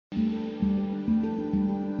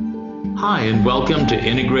Hi, and welcome to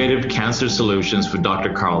Integrative Cancer Solutions with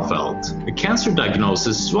Dr. Karlfeldt. A cancer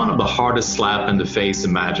diagnosis is one of the hardest slap in the face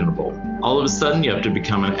imaginable. All of a sudden, you have to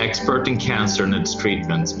become an expert in cancer and its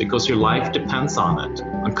treatments because your life depends on it.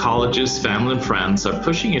 Oncologists, family, and friends are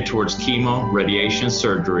pushing you towards chemo, radiation,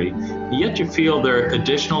 surgery, yet you feel there are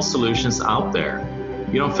additional solutions out there.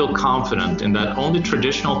 You don't feel confident in that only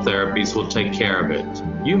traditional therapies will take care of it.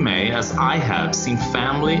 You may, as I have, seen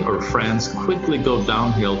family or friends quickly go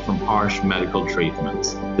downhill from harsh medical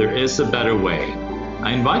treatments. There is a better way.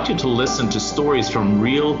 I invite you to listen to stories from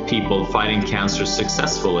real people fighting cancer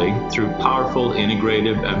successfully through powerful,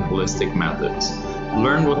 integrative, and holistic methods.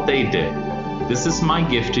 Learn what they did. This is my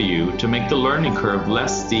gift to you to make the learning curve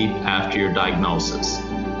less steep after your diagnosis.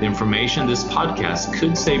 The information in this podcast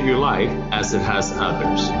could save your life as it has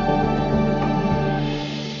others.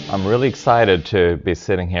 I'm really excited to be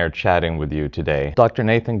sitting here chatting with you today. Dr.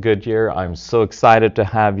 Nathan Goodyear, I'm so excited to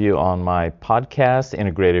have you on my podcast,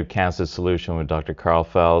 Integrative Cancer Solution with Dr.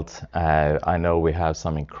 Karlfeldt. I know we have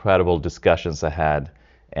some incredible discussions ahead,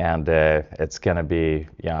 and it's going to be,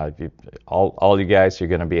 all you guys, you're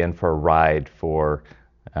going to be in for a ride for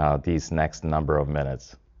these next number of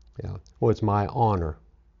minutes. Yeah, well, it's my honor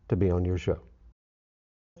to be on your show.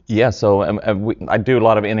 Yeah, so I do a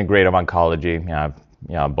lot of integrative oncology.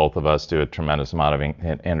 Both of us do a tremendous amount of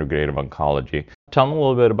integrative oncology. Tell me a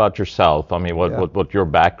little bit about yourself. I mean, what your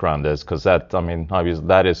background is, because obviously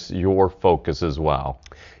that is your focus as well.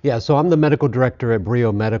 Yeah, so I'm the medical director at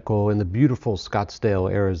Brio Medical in the beautiful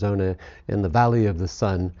Scottsdale, Arizona, in the Valley of the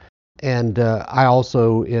Sun. And I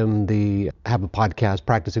also have a podcast,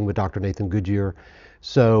 Practicing with Dr. Nathan Goodyear.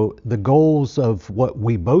 So the goals of what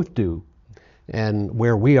we both do and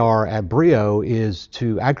where we are at Brio is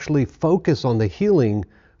to actually focus on the healing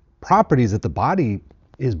properties that the body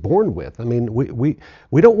is born with. I mean, we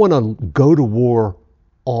don't want to go to war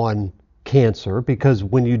on cancer, because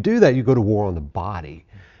when you do that, you go to war on the body.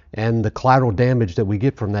 And the collateral damage that we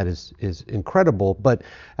get from that is incredible. But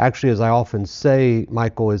actually, as I often say,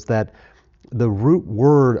 Michael, is that the root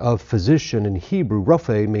word of physician in Hebrew,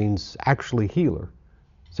 Rapha, means actually healer.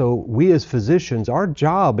 So we as physicians, our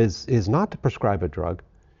job is not to prescribe a drug.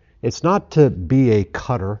 It's not to be a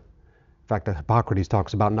cutter. In fact, Hippocrates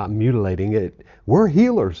talks about not mutilating it. We're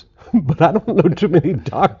healers, but I don't know too many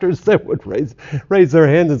doctors that would raise their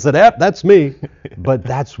hands and say, that's me. But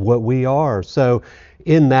that's what we are. So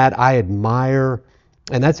in that, I admire,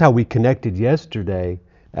 and that's how we connected yesterday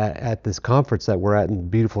at this conference that we're at in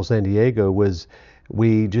beautiful San Diego, was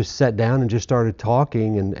we just sat down and just started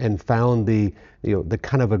talking and found the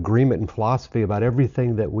kind of agreement and philosophy about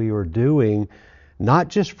everything that we were doing, not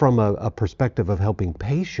just from a perspective of helping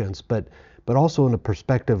patients, but also in a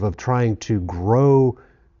perspective of trying to grow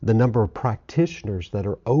the number of practitioners that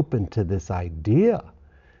are open to this idea.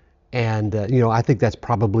 And I think that's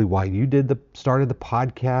probably why you started the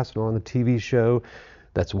podcast or on the TV show.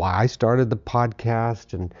 That's why I started the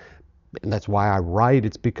podcast, and that's why I write.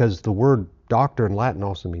 It's because the word doctor in Latin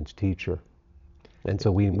also means teacher. And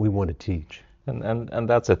so we want to teach. And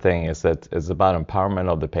that's the thing, is that it's about empowerment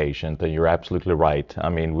of the patient, and you're absolutely right. I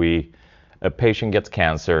mean, a patient gets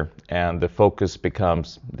cancer, and the focus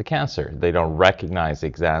becomes the cancer. They don't recognize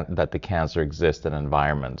that the cancer exists in an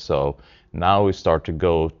environment. So now we start to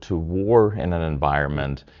go to war in an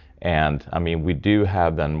environment, and we do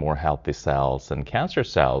have then more healthy cells than cancer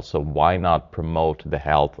cells, so why not promote the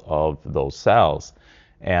health of those cells?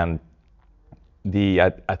 And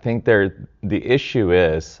I think the issue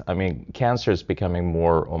is, cancer is becoming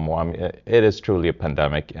more and more, it is truly a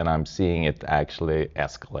pandemic, and I'm seeing it actually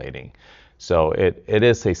escalating. So it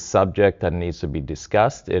is a subject that needs to be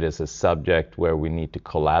discussed. It is a subject where we need to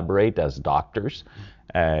collaborate as doctors.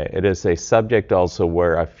 It is a subject also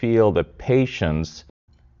where I feel the patients,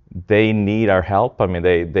 they need our help.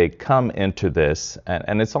 They come into this,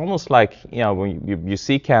 and it's almost like, when you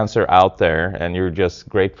see cancer out there and you're just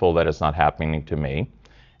grateful that it's not happening to me.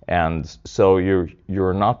 And so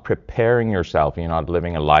you're not preparing yourself, you're not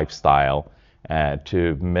living a lifestyle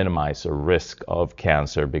to minimize a risk of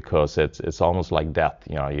cancer, because it's almost like death,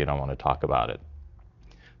 you don't want to talk about it.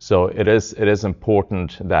 So it is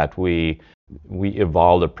important that we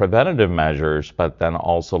evolve the preventative measures, but then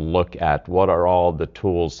also look at what are all the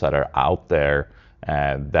tools that are out there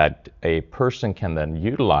that a person can then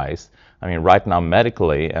utilize. Right now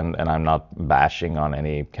medically, and I'm not bashing on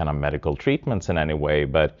any kind of medical treatments in any way,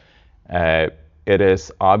 but it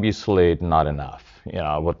is obviously not enough.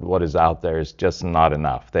 What is out there is just not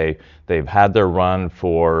enough. They've had their run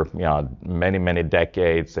for many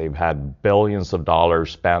decades. They've had billions of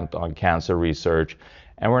dollars spent on cancer research,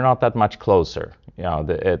 and we're not that much closer.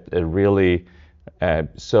 It really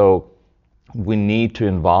So we need to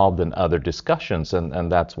involve in other discussions,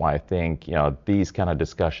 and that's why I think these kind of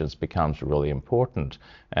discussions becomes really important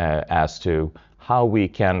as to how we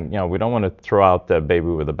can, we don't want to throw out the baby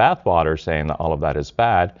with the bathwater saying that all of that is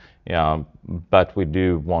bad, but we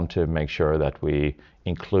do want to make sure that we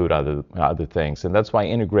include other things, and that's why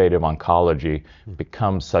integrative oncology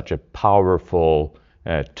becomes such a powerful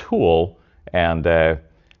tool. And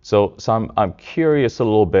so I'm curious a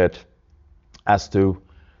little bit as to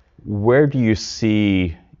where do you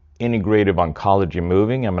see integrative oncology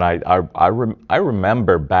moving? I mean, I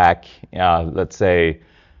remember back, let's say,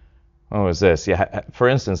 when was this? Yeah, for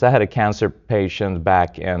instance, I had a cancer patient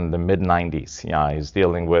back in the mid-90s. He's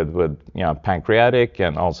dealing with pancreatic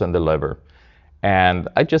and also in the liver. And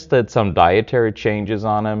I just did some dietary changes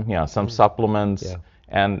on him, some supplements,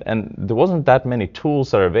 and there wasn't that many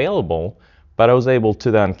tools that are available. But I was able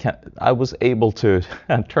to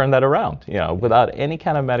turn that around, without any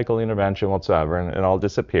kind of medical intervention whatsoever, and it all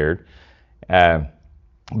disappeared.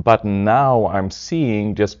 But now I'm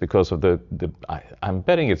seeing, just because of I'm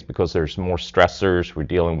betting it's because there's more stressors. We're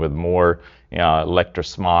dealing with more,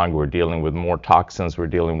 electrosmog. We're dealing with more toxins. We're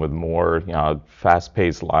dealing with more,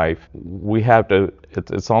 fast-paced life. We have to.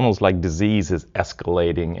 It's almost like disease is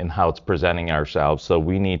escalating in how it's presenting ourselves. So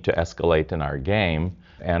we need to escalate in our game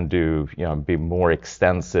and be more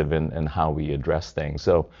extensive in how we address things.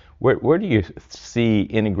 So where do you see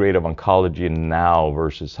integrative oncology now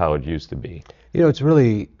versus how it used to be?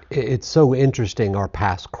 It's so interesting, our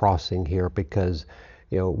paths crossing here, because,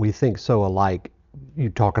 we think so alike. You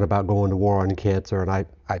talking about going to war on cancer, and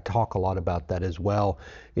I talk a lot about that as well.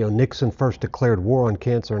 Nixon first declared war on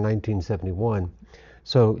cancer in 1971.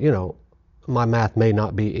 So, my math may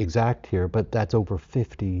not be exact here, but that's over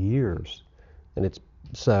 50 years. And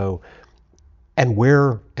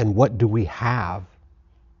what do we have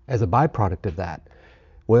as a byproduct of that?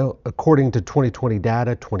 Well, according to 2020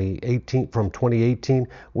 data, from 2018,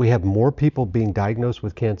 we have more people being diagnosed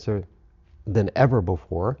with cancer than ever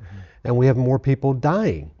before, and we have more people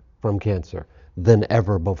dying from cancer than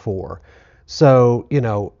ever before. So,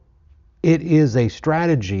 it is a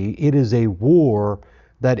strategy, it is a war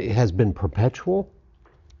that has been perpetual,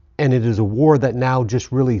 and it is a war that now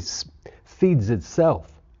just really feeds itself.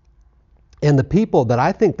 And the people that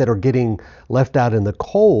I think that are getting left out in the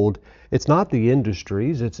cold, it's not the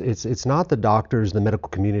industries, it's not the doctors, the medical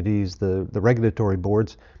communities, the regulatory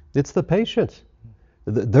boards, it's the patients.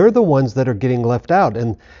 They're the ones that are getting left out.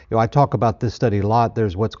 And I talk about this study a lot.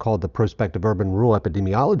 There's what's called the Prospective Urban Rural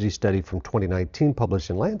Epidemiology Study from 2019 published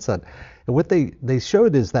in Lancet. And what they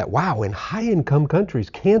showed is that, wow, in high-income countries,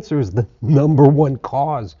 cancer is the #1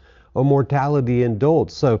 cause of mortality in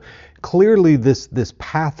adults. So clearly this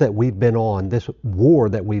path that we've been on, this war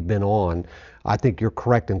that we've been on, I think you're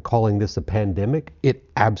correct in calling this a pandemic. It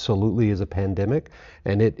absolutely is a pandemic,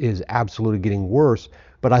 and it is absolutely getting worse.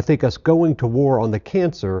 But I think us going to war on the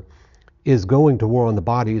cancer is going to war on the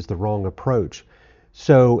body is the wrong approach.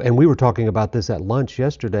 So, and we were talking about this at lunch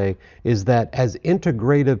yesterday, is that as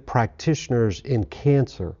integrative practitioners in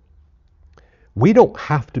cancer, we don't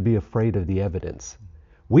have to be afraid of the evidence.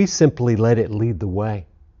 We simply let it lead the way.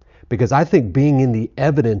 Because I think being in the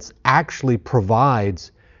evidence actually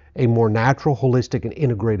provides a more natural, holistic, and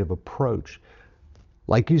integrative approach.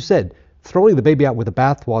 Like you said, throwing the baby out with the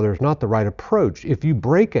bathwater is not the right approach. If you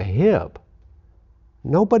break a hip,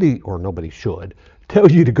 nobody should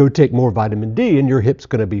tell you to go take more vitamin D and your hip's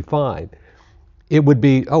going to be fine. It would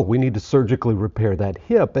be, we need to surgically repair that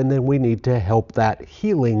hip, and then we need to help that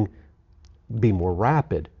healing be more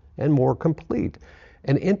rapid and more complete.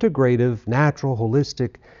 And integrative, natural,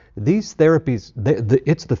 holistic, these therapies,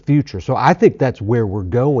 it's the future. So I think that's where we're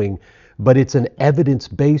going, but it's an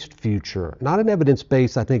evidence-based future. Not an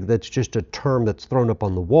evidence-based, I think that's just a term that's thrown up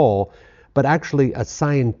on the wall, but actually a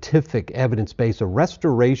scientific evidence-based, a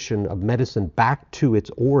restoration of medicine back to its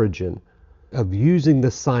origin, of using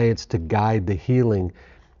the science to guide the healing.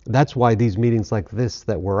 That's why these meetings like this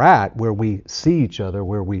that we're at, where we see each other,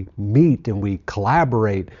 where we meet and we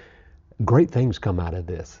collaborate, great things come out of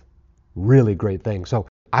this. Really great things. So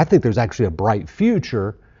I think there's actually a bright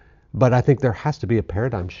future, but I think there has to be a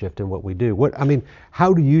paradigm shift in what we do.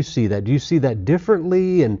 How do you see that? Do you see that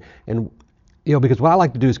differently? And because what I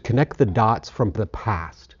like to do is connect the dots from the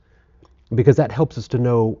past, because that helps us to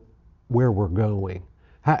know where we're going.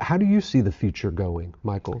 How do you see the future going,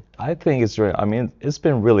 Michael? I think it's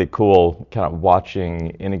been really cool kind of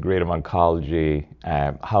watching integrative oncology,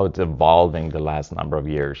 how it's evolving the last number of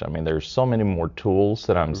years. I mean, there's so many more tools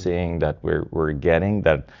that I'm seeing that we're getting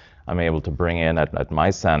that I'm able to bring in at my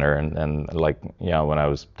center. And like, when I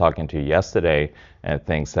was talking to you yesterday, and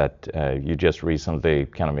things that you just recently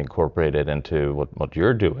kind of incorporated into what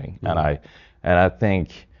you're doing. Mm-hmm. And I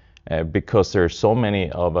think because there's so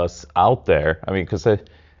many of us out there, I mean, because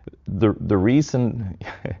the reason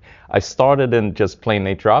I started in just plain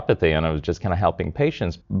naturopathy, and I was just kind of helping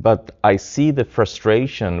patients, but I see the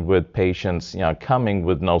frustration with patients, coming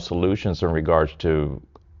with no solutions in regards to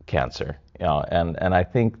cancer. And I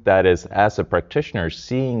think that is, as a practitioner,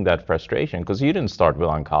 seeing that frustration, because you didn't start with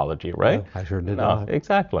oncology, right? No, I sure did not.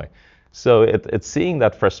 Exactly. So it's seeing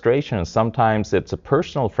that frustration, and sometimes it's a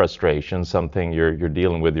personal frustration, something you're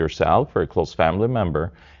dealing with yourself or a close family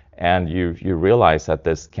member, and you realize that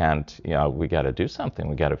this can't, we got to do something,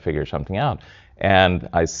 we got to figure something out. And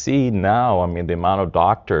I see now, I mean, the amount of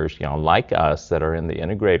doctors, like us that are in the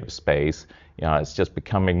integrative space, it's just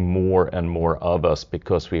becoming more and more of us,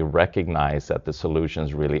 because we recognize that the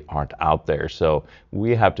solutions really aren't out there. So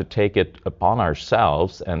we have to take it upon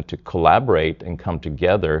ourselves and to collaborate and come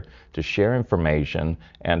together to share information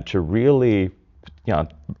and to really,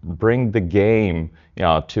 bring the game,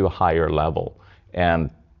 to a higher level.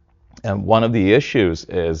 And one of the issues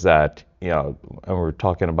is that, and we're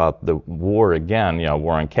talking about the war again,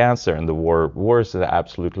 war on cancer, and the war is the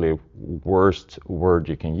absolutely worst word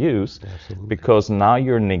you can use. Absolutely. Because now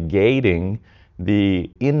you're negating the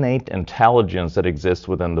innate intelligence that exists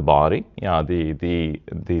within the body,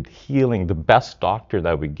 the healing, the best doctor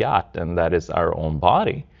that we got, and that is our own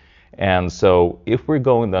body. And so if we're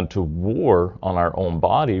going then to war on our own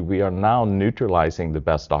body, we are now neutralizing the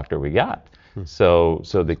best doctor we got. So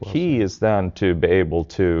the key is then to be able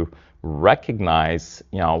to recognize,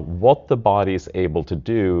 what the body is able to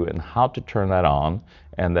do and how to turn that on,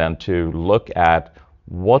 and then to look at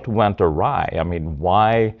what went awry. I mean,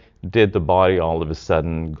 why did the body all of a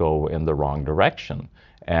sudden go in the wrong direction?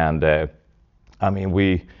 And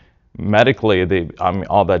we medically,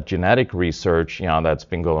 all that genetic research, that's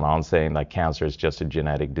been going on, saying that cancer is just a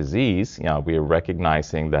genetic disease. We are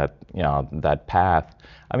recognizing that, that path.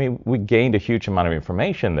 I mean, we gained a huge amount of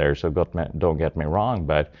information there, so don't get me wrong,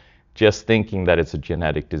 but just thinking that it's a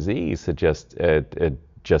genetic disease, it just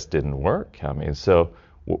didn't work. I mean, so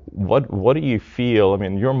what do you feel? I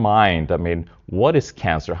mean, your mind. I mean, what is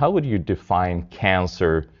cancer? How would you define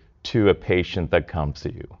cancer to a patient that comes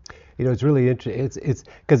to you? It's really interesting. It's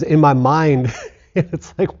because in my mind,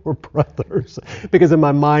 it's like we're brothers. Because in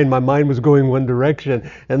my mind was going one direction,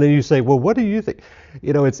 and then you say, well, what do you think?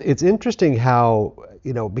 It's interesting how,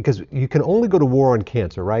 because you can only go to war on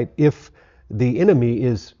cancer, right? If the enemy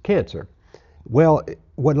is cancer. Well,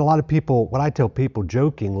 what I tell people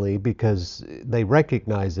jokingly, because they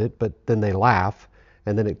recognize it, but then they laugh,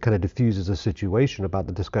 and then it kind of diffuses a situation about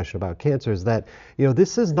the discussion about cancer, is that,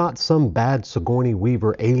 this is not some bad Sigourney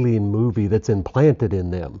Weaver alien movie that's implanted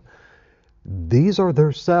in them. These are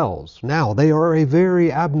their cells. Now, they are a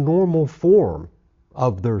very abnormal form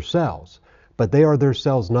of their cells, but they are their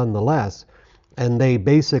cells nonetheless, and they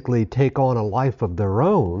basically take on a life of their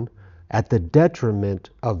own at the detriment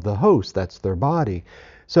of the host, that's their body.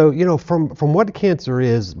 So, from what cancer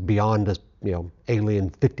is beyond this, Alien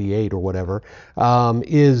 58 or whatever,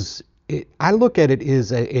 I look at it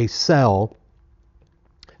as a cell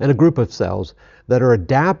and a group of cells that are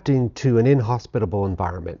adapting to an inhospitable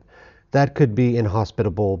environment. That could be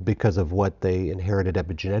inhospitable because of what they inherited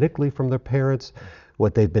epigenetically from their parents,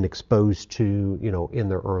 what they've been exposed to, in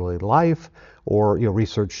their early life, or,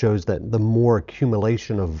 research shows that the more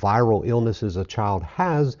accumulation of viral illnesses a child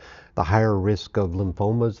has, the higher risk of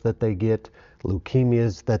lymphomas that they get,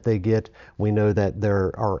 leukemias that they get. We know that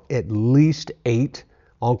there are at least 8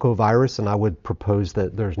 oncovirus, and I would propose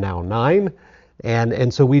that there's now 9.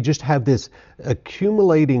 And so we just have this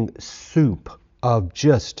accumulating soup of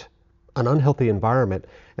just an unhealthy environment.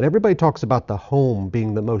 And everybody talks about the home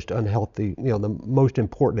being the most unhealthy, the most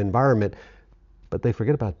important environment, but they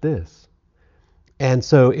forget about this. And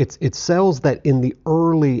so it's cells that in the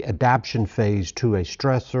early adaptation phase to a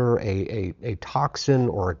stressor, a toxin,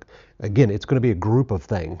 or again, it's going to be a group of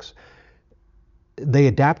things, they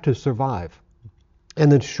adapt to survive.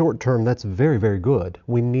 And then short term, that's very, very good.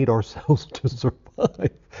 We need our cells to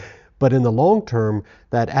survive. But in the long term,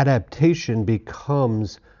 that adaptation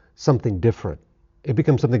becomes something different. It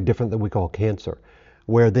becomes something different that we call cancer,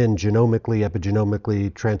 where then genomically,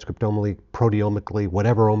 epigenomically, transcriptomally, proteomically,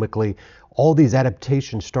 whatever omically, all these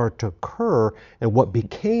adaptations start to occur, and what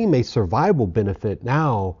became a survival benefit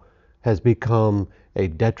now has become a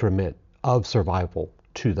detriment of survival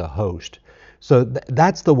to the host. So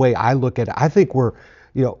that's the way I look at it. I think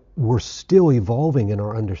we're still evolving in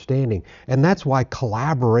our understanding, and that's why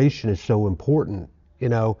collaboration is so important. you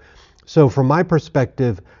know. So from my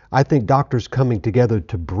perspective, I think doctors coming together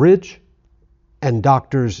to bridge and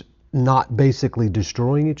doctors not basically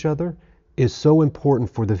destroying each other is so important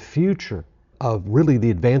for the future of really the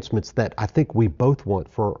advancements that I think we both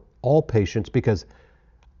want for all patients, because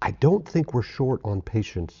I don't think we're short on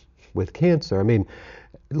patients with cancer. I mean,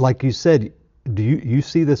 like you said, do you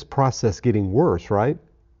see this process getting worse, right?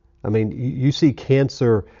 I mean, you see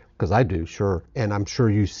cancer, because I do, sure, and I'm sure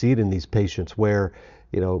you see it in these patients where,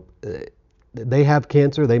 you know, they have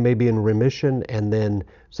cancer, they may be in remission, and then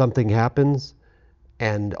something happens,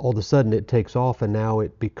 and all of a sudden it takes off, and now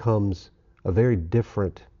it becomes a very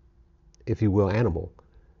different, if you will, animal.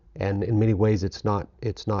 And in many ways, it's not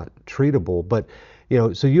treatable. But, you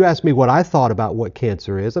know, so you asked me what I thought about what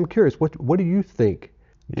cancer is. I'm curious, what do you think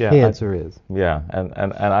cancer is? Yeah,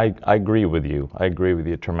 and I agree with you. I agree with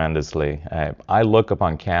you tremendously. I look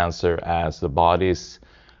upon cancer as the body's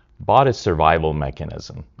survival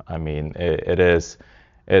mechanism. I mean, it's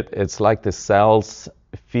like the cells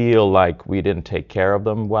feel like we didn't take care of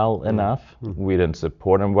them well enough. We didn't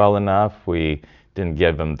support them well enough. We didn't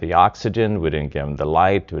give them the oxygen. We didn't give them the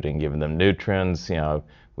light. We didn't give them nutrients. You know,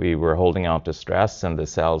 we were holding out to stress, and the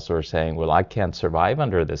cells were saying, well, I can't survive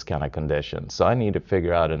under this kind of condition, so I need to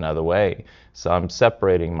figure out another way. So I'm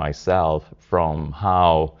separating myself from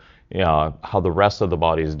how the rest of the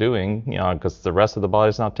body is doing, you know, because the rest of the body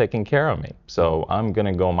is not taking care of me. So I'm going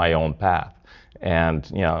to go my own path. And,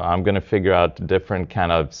 you know, I'm going to figure out different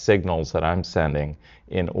kind of signals that I'm sending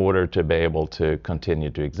in order to be able to continue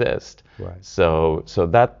to exist. Right. So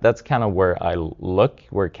that's kind of where I look,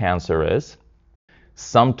 where cancer is.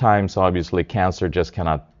 Sometimes, obviously, cancer just kind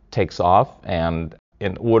of takes off, and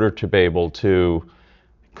in order to be able to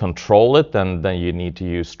control it, then you need to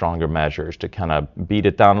use stronger measures to kind of beat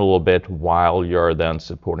it down a little bit while you're then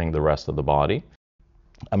supporting the rest of the body.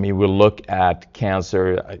 I mean, we look at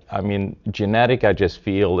cancer, I mean, genetic, I just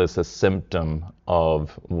feel, is a symptom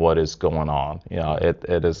of what is going on. You know, it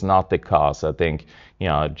is not the cause. I think, you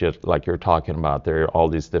know, just like you're talking about, there are all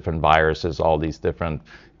these different viruses, all these different,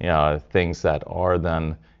 you know, things that are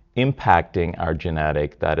then impacting our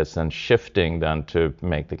genetic that is then shifting then to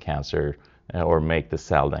make the cancer or make the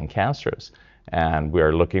cell then cancerous. And we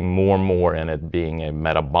are looking more and more in it being a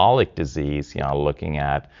metabolic disease, you know, looking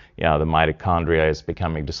at, you know, the mitochondria is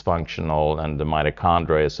becoming dysfunctional, and the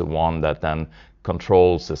mitochondria is the one that then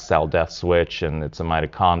controls the cell death switch, and it's a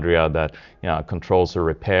mitochondria that, you know, controls the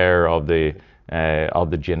repair of the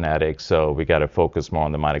genetics. So we got to focus more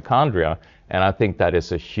on the mitochondria, and I think that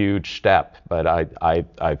is a huge step. But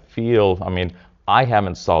I feel, I mean, I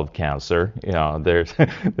haven't solved cancer. You know,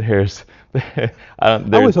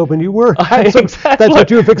 I was hoping you were. Exactly. That's what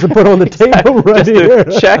you were fixing to put on the table right here.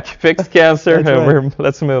 Check, fixed cancer. Right.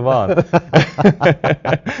 Let's move on.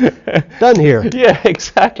 Done here. Yeah,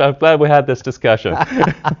 exactly. I'm glad we had this discussion.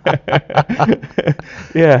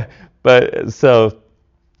 Yeah, but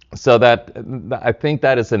so that I think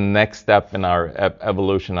that is the next step in our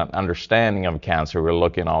evolution and understanding of cancer. We're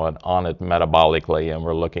looking on it metabolically, and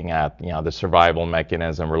we're looking at, you know, the survival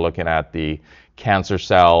mechanism. We're looking at the cancer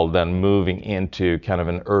cell then moving into kind of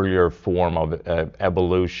an earlier form of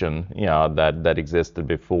evolution, you know, that existed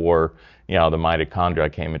before, you know, the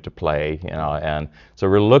mitochondria came into play, you know. And so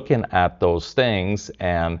we're looking at those things,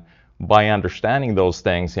 and by understanding those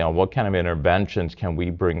things, you know, what kind of interventions can we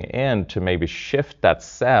bring in to maybe shift that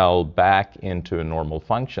cell back into a normal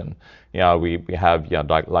function? You know, we have, you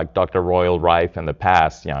know, like Dr. Royal Rife in the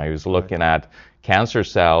past, you know, he was looking at cancer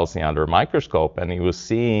cells, you know, under a microscope, and he was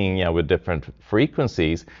seeing, you know, with different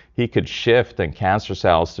frequencies, he could shift in cancer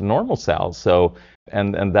cells to normal cells. So,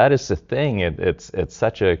 and that is the thing. It's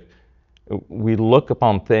such a, we look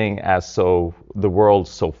upon thing as so the world's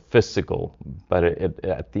so physical, but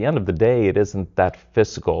at the end of the day, it isn't that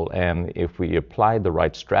physical. And if we apply the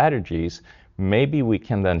right strategies, maybe we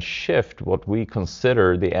can then shift what we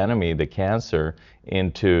consider the enemy, the cancer,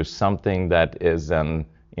 into something that is then,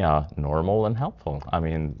 you know, normal and helpful. I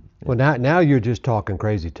mean, well, now you're just talking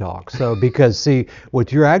crazy talk. So because see,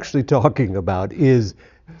 what you're actually talking about is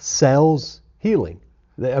cells healing.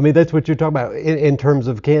 I mean, that's what you're talking about in terms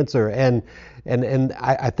of cancer, and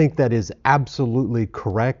I think that is absolutely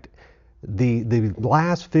correct. The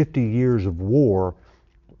last 50 years of war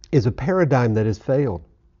is a paradigm that has failed,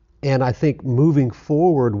 and I think moving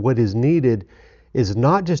forward, what is needed is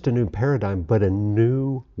not just a new paradigm, but a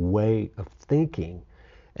new way of thinking,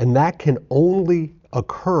 and that can only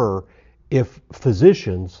occur if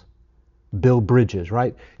physicians build bridges,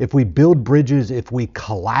 right? If we build bridges, if we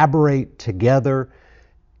collaborate together,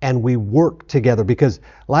 and we work together, because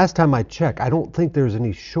last time I checked, I don't think there's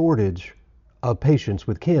any shortage of patients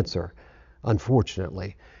with cancer.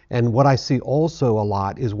 unfortunately. And what I see also a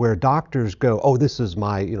lot is where doctors go, oh, this is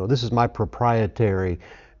my proprietary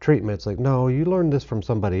treatment. It's like, no, you learned this from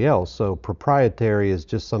somebody else. So proprietary is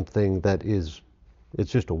just something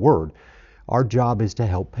it's just a word. Our job is to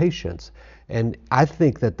help patients. And I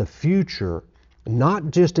think that the future,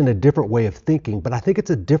 not just in a different way of thinking, but I think it's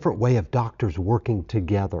a different way of doctors working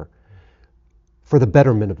together for the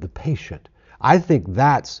betterment of the patient. I think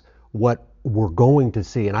that's what we're going to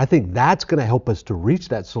see. And I think that's going to help us to reach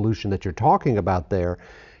that solution that you're talking about there,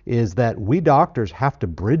 is that we doctors have to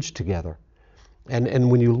bridge together. And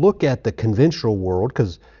when you look at the conventional world,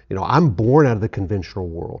 because I'm born out of the conventional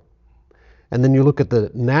world, and then you look at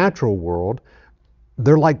the natural world,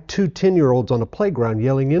 they're like two 10-year-olds on a playground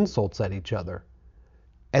yelling insults at each other.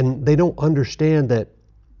 And they don't understand that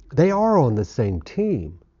they are on the same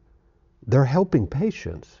team. They're helping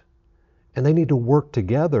patients, and they need to work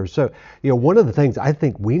together. So, one of the things I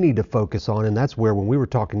think we need to focus on, and that's where when we were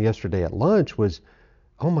talking yesterday at lunch, was,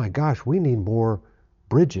 oh my gosh, we need more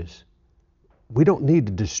bridges. We don't need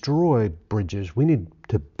to destroy bridges. We need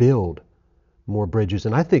to build more bridges.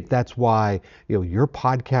 And I think that's why, your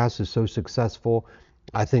podcast is so successful.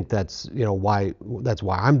 I think that's why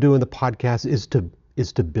I'm doing the podcast,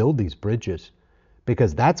 is to build these bridges,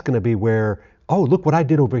 because that's going to be where, oh, look what I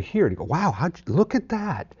did over here. And you go, wow, look at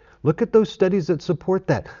that. Look at those studies that support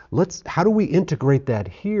that. How do we integrate that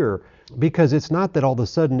here? Because it's not that all of a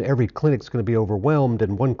sudden every clinic's going to be overwhelmed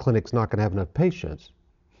and one clinic's not going to have enough patients.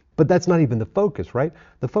 But that's not even the focus, right?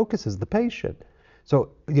 The focus is the patient.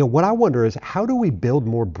 So, what I wonder is, how do we build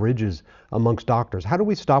more bridges amongst doctors? How do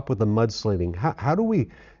we stop with the mudslinging? How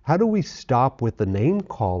do we stop with the name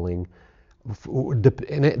calling?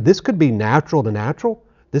 And this could be natural to natural.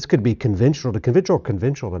 This could be conventional to conventional, or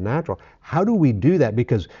conventional to natural. How do we do that?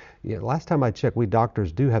 Because last time I checked, we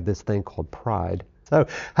doctors do have this thing called pride. So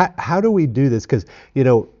how do we do this? Because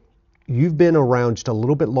you've been around just a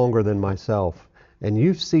little bit longer than myself, and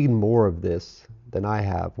you've seen more of this than I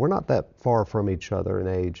have. We're not that far from each other in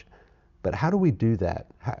age, but how do we do that?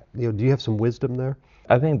 Do you have some wisdom there?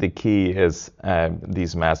 I think the key is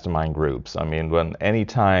these mastermind groups. I mean,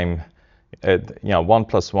 anytime 1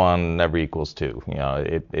 + 1 never equals 2.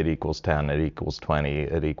 It equals 10, it equals 20,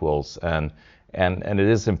 it equals, and it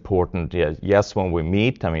is important. Yes, when we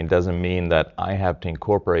meet, it doesn't mean that I have to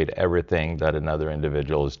incorporate everything that another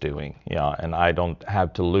individual is doing. And I don't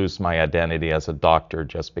have to lose my identity as a doctor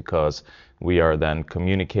just because we are then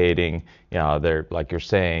communicating. There, like you're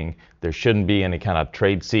saying, there shouldn't be any kind of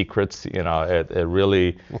trade secrets. It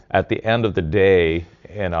really, at the end of the day,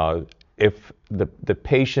 if the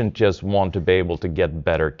patient just want to be able to get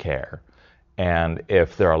better care, and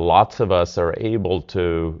if there are lots of us are able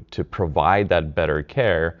to provide that better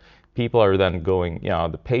care, people are then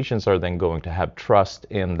the patients are then going to have trust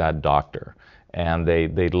in that doctor. And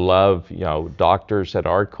they love, doctors that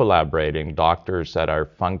are collaborating, doctors that are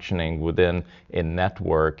functioning within a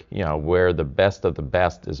network, where the best of the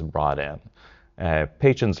best is brought in.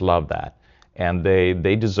 Patients love that. And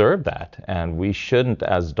they deserve that. And we shouldn't,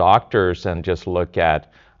 as doctors, and just look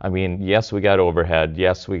at, yes, we got overhead.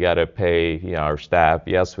 Yes, we got to pay our staff.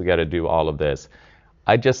 Yes, we got to do all of this.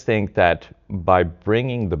 I just think that by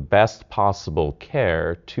bringing the best possible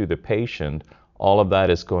care to the patient, all of that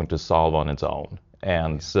is going to solve on its own.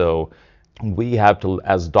 And so we have to,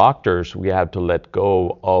 as doctors, we have to let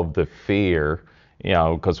go of the fear,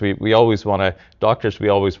 because we always want to, doctors, we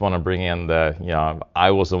always want to bring in I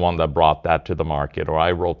was the one that brought that to the market, or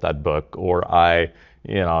I wrote that book, or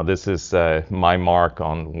this is my mark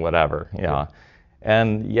on whatever.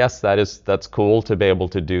 And yes, that's cool to be able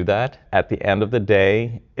to do that. At the end of the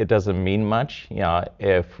day, it doesn't mean much,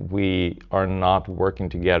 if we are not working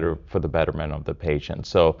together for the betterment of the patient.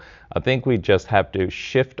 So I think we just have to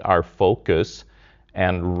shift our focus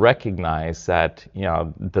and recognize that,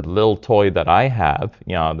 the little toy that I have,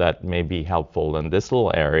 that may be helpful in this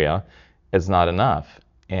little area is not enough.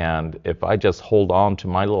 And if I just hold on to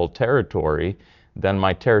my little territory, then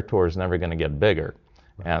my territory is never going to get bigger.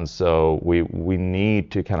 And so we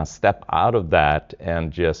need to kind of step out of that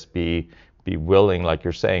and just be willing, like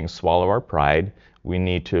you're saying, swallow our pride. We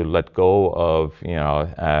need to let go of,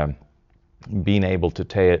 being able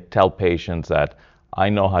to tell patients that I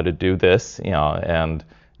know how to do this, and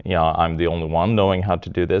I'm the only one knowing how to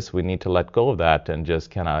do this. We need to let go of that and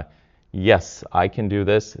just kind of, yes, I can do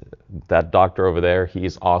this. That doctor over there,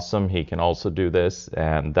 he's awesome. He can also do this.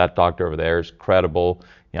 And that doctor over there is credible.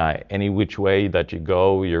 Any which way that you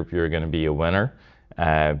go, you're going to be a winner.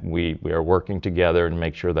 We are working together to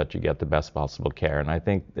make sure that you get the best possible care. And I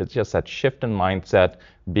think it's just that shift in mindset,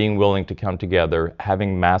 being willing to come together,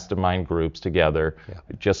 having mastermind groups together,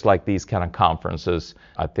 just like these kind of conferences.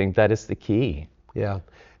 I think that is the key. Yeah.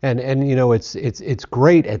 And you know, it's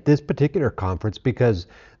great at this particular conference because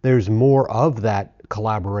there's more of that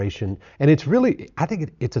collaboration, and it's really, I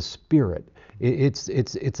think it's a spirit.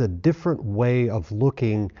 It's a different way of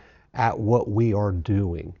looking at what we are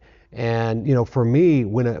doing. And you know, for me,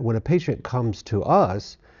 when a patient comes to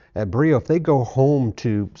us at Brio, if they go home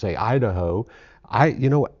to say Idaho,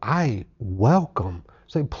 I welcome,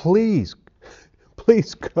 say please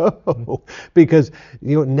go, because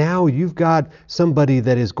you know, now you've got somebody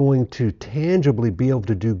that is going to tangibly be able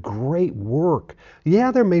to do great work.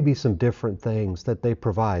 Yeah, there may be some different things that they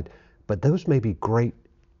provide, but those may be great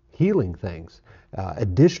healing things,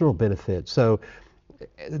 additional benefits. So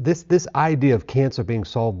this idea of cancer being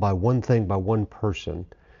solved by one thing, by one person,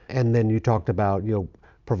 and then you talked about, you know,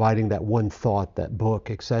 providing that one thought, that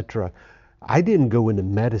book, etc. I didn't go into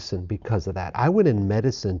medicine because of that. I went in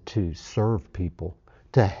medicine to serve people,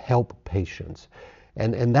 to help patients.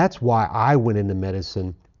 And that's why I went into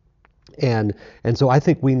medicine. And so I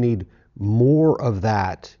think we need more of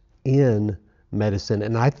that in medicine.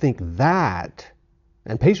 And I think that,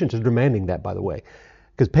 and patients are demanding that, by the way,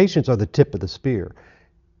 because patients are the tip of the spear,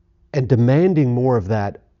 and demanding more of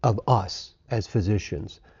that of us as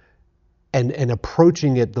physicians. And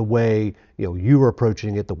approaching it the way, you know, you are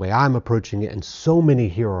approaching it, the way I'm approaching it, and so many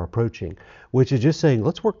here are approaching, which is just saying,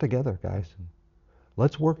 let's work together, guys.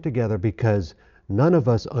 Let's work together, because none of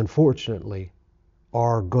us, unfortunately,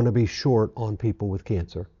 are going to be short on people with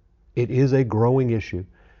cancer. It is a growing issue,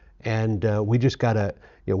 and we just gotta,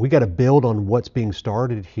 you know, we gotta build on what's being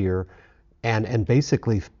started here, and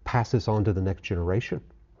basically pass this on to the next generation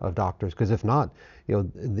of doctors, because if not, you know,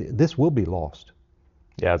 this will be lost.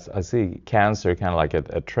 Yes, I see cancer kind of like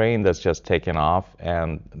a train that's just taken off,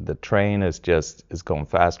 and the train is going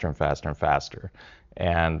faster and faster and faster.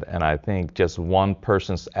 And I think just one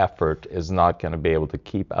person's effort is not going to be able to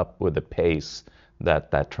keep up with the pace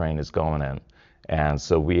that train is going in. And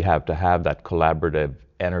so we have to have that collaborative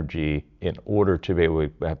energy in order to be able, we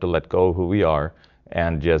have to let go of who we are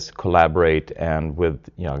and just collaborate, and with,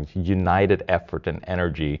 you know, united effort and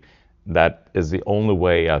energy, that is the only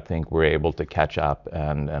way I think we're able to catch up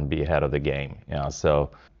and be ahead of the game. You know, so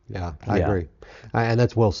yeah, I agree. And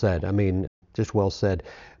that's well said. I mean, just well said.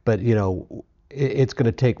 But you know, it's going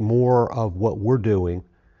to take more of what we're doing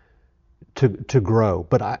to grow.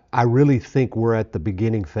 But I really think we're at the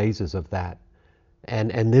beginning phases of that.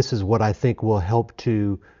 And this is what I think will help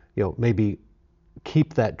to, you know, maybe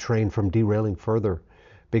keep that train from derailing further,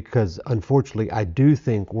 because unfortunately I do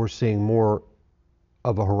think we're seeing more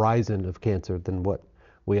of a horizon of cancer than what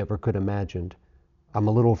we ever could imagined. I'm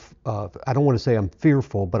a little, I don't want to say I'm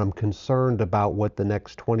fearful, but I'm concerned about what the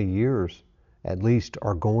next 20 years at least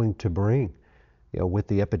are going to bring, you know, with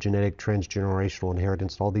the epigenetic, transgenerational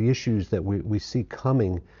inheritance, all the issues that we see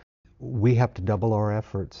coming. We have to double our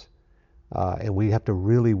efforts, and we have to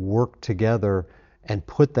really work together and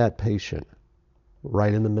put that patient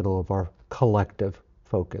right in the middle of our collective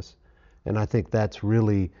focus. And I think that's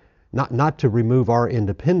really not to remove our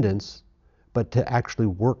independence, but to actually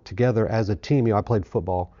work together as a team. You know, I played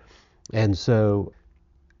football, and so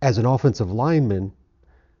as an offensive lineman,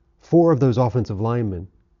 4 of those offensive linemen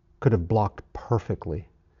could have blocked perfectly,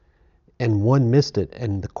 and one missed it,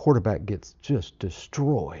 and the quarterback gets just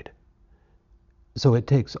destroyed. So it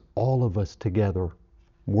takes all of us together,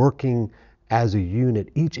 working as a unit,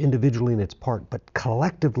 each individually in its part, but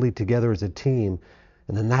collectively together as a team,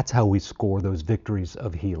 and then that's how we score those victories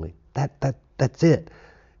of healing. That's it.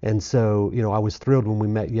 And so, you know, I was thrilled when we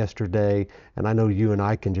met yesterday, and I know you and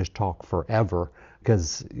I can just talk forever,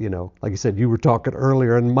 because, you know, like you said, you were talking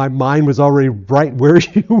earlier, and my mind was already right where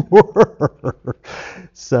you were.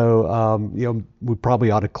 So, you know, we probably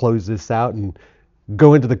ought to close this out and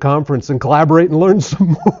go into the conference and collaborate and learn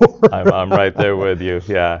some more. I'm right there with you.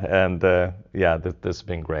 Yeah, and this has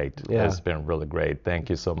been great. Yeah. It's been really great. Thank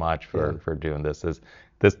you so much for doing this.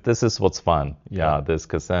 This is what's fun. Yeah, this,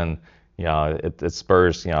 because then, you know, it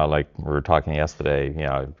spurs, you know, like we were talking yesterday, you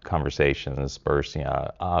know, conversation, and spurs, you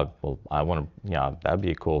know, well, I want to, you know, that'd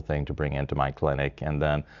be a cool thing to bring into my clinic, and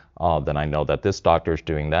then I know that this doctor's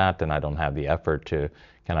doing that, and I don't have the effort to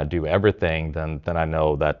kind of do everything, then I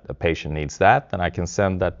know that a patient needs that, then I can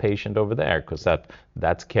send that patient over there, because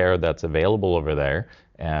that's care that's available over there,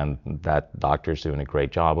 And that doctor's doing a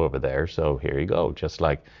great job over there. So here you go. Just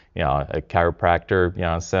like, a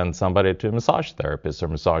chiropractor, sends somebody to a massage therapist, or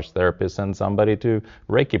massage therapist sends somebody to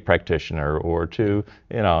Reiki practitioner, or to,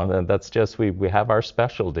 that's just, we have our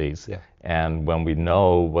specialties. Yeah. And when we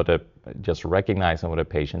know just recognizing what a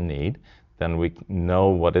patient need, then we know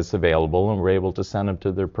what is available, and we're able to send them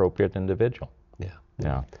to the appropriate individual. Yeah.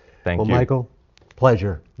 Yeah. Thank you. Well, Michael,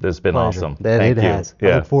 pleasure. This has been awesome. Thank you. Has.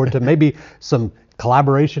 I look forward to maybe some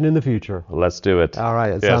collaboration in the future. Let's do it. All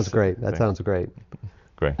right. It sounds great. That sounds great.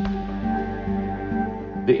 Great.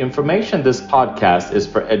 The information in this podcast is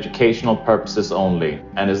for educational purposes only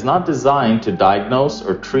and is not designed to diagnose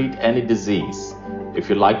or treat any disease. If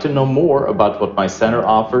you'd like to know more about what my center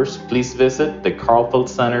offers, please visit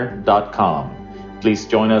thekarlfeldcenter.com. Please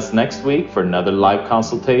join us next week for another live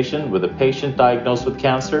consultation with a patient diagnosed with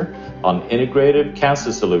cancer on Integrative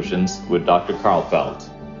Cancer Solutions with Dr. Karlfeldt.